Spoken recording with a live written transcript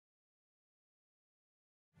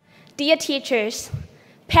dear teachers,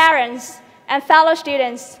 parents, and fellow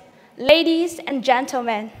students, ladies and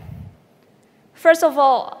gentlemen. First of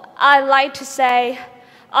all, I'd like to say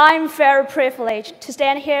I'm very privileged to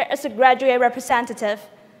stand here as a graduate representative.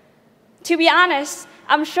 To be honest,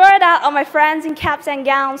 I'm sure that all my friends in caps and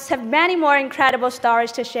gowns have many more incredible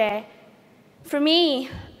stories to share. For me,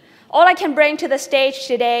 all I can bring to the stage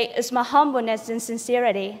today is my humbleness and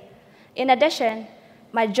sincerity. In addition,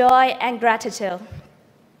 my joy and gratitude.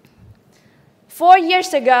 4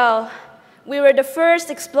 years ago, we were the first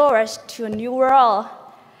explorers to a new world,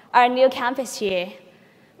 our new campus here.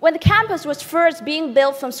 When the campus was first being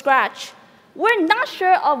built from scratch, we're not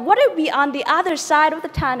sure of what would be on the other side of the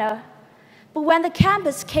tunnel. But when the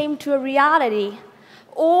campus came to a reality,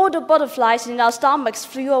 all the butterflies in our stomachs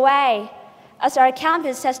flew away, as our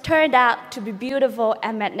campus has turned out to be beautiful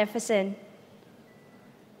and magnificent.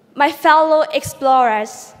 My fellow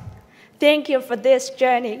explorers, thank you for this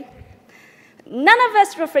journey. None of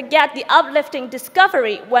us will forget the uplifting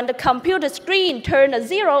discovery when the computer screen turned a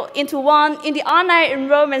 0 into 1 in the online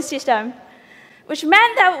enrollment system, which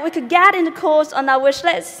meant that we could get in the course on our wish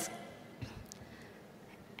list.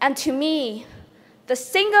 And to me, the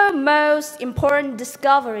single most important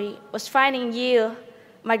discovery was finding you,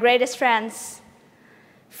 my greatest friends.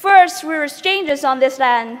 First, we were strangers on this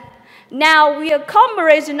land. Now we are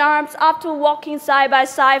comrades in arms after walking side by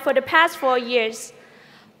side for the past 4 years.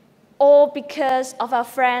 All because of our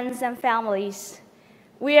friends and families.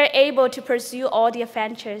 We are able to pursue all the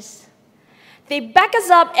adventures. They back us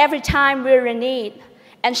up every time we're in need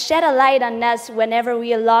and shed a light on us whenever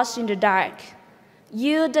we are lost in the dark.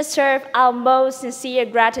 You deserve our most sincere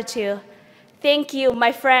gratitude. Thank you,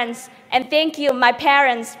 my friends, and thank you, my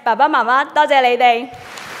parents. Baba, Mama, 多謝你哋.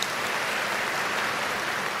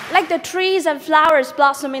 Like the trees and flowers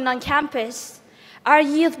blossoming on campus, our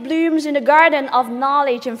youth blooms in the garden of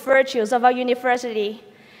knowledge and virtues of our university.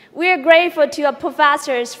 We are grateful to our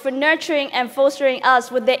professors for nurturing and fostering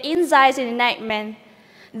us with their insights and enlightenment.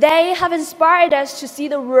 They have inspired us to see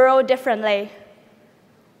the world differently.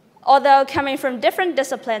 Although coming from different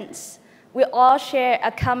disciplines, we all share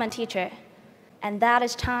a common teacher, and that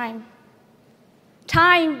is time.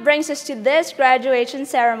 Time brings us to this graduation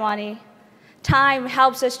ceremony. Time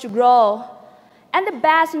helps us to grow. And the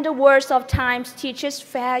best in the worst of times teaches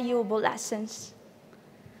valuable lessons.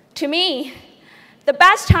 To me, the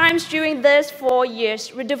best times during these 4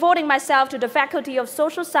 years were devoting myself to the Faculty of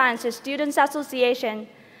Social Sciences Students Association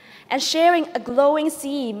and sharing a glowing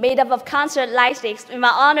sea made up of concert light sticks in my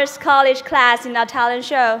honors college class in our talent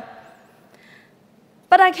show.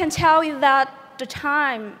 But I can tell you that the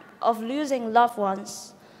time of losing loved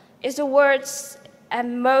ones is the worst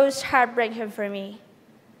and most heartbreaking for me.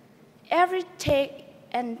 Every tick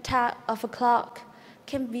and tap of a clock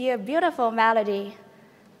can be a beautiful melody,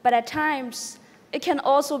 but at times, it can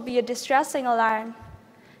also be a distressing alarm.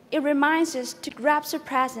 It reminds us to grasp the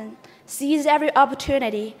present, seize every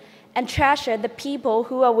opportunity, and treasure the people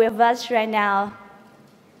who are with us right now.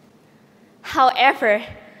 However,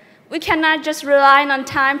 we cannot just rely on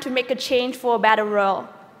time to make a change for a better world.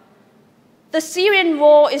 The Syrian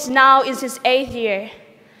war is now in its 8th year.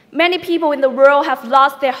 Many people in the world have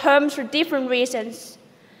lost their homes for different reasons.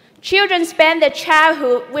 Children spend their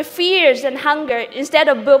childhood with fears and hunger instead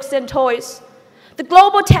of books and toys. The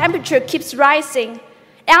global temperature keeps rising,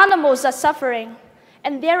 animals are suffering,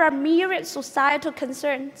 and there are myriad societal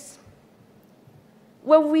concerns.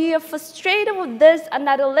 When we are frustrated with this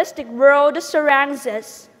unrealistic world that surrounds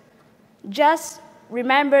us, just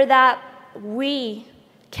remember that we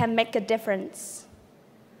can make a difference.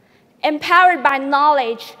 Empowered by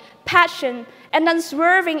knowledge, passion, and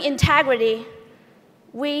unswerving integrity,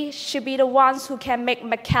 we should be the ones who can make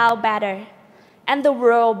Macau better and the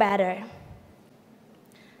world better.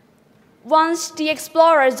 Once the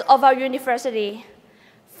explorers of our university,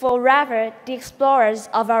 forever the explorers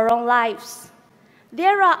of our own lives.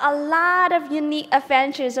 There are a lot of unique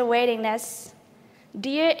adventures awaiting us.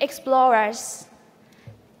 Dear explorers,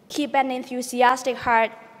 keep an enthusiastic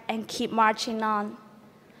heart and keep marching on.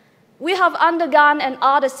 We have undergone an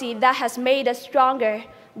odyssey that has made us stronger,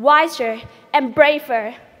 wiser, and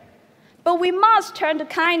braver. But we must turn to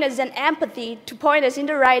kindness and empathy to point us in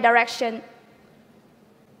the right direction.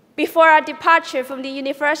 Before our departure from the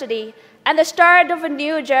university and the start of a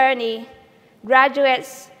new journey,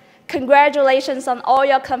 graduates, congratulations on all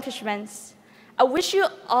your accomplishments. I wish you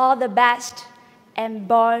all the best and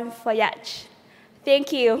bon voyage.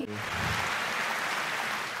 Thank you.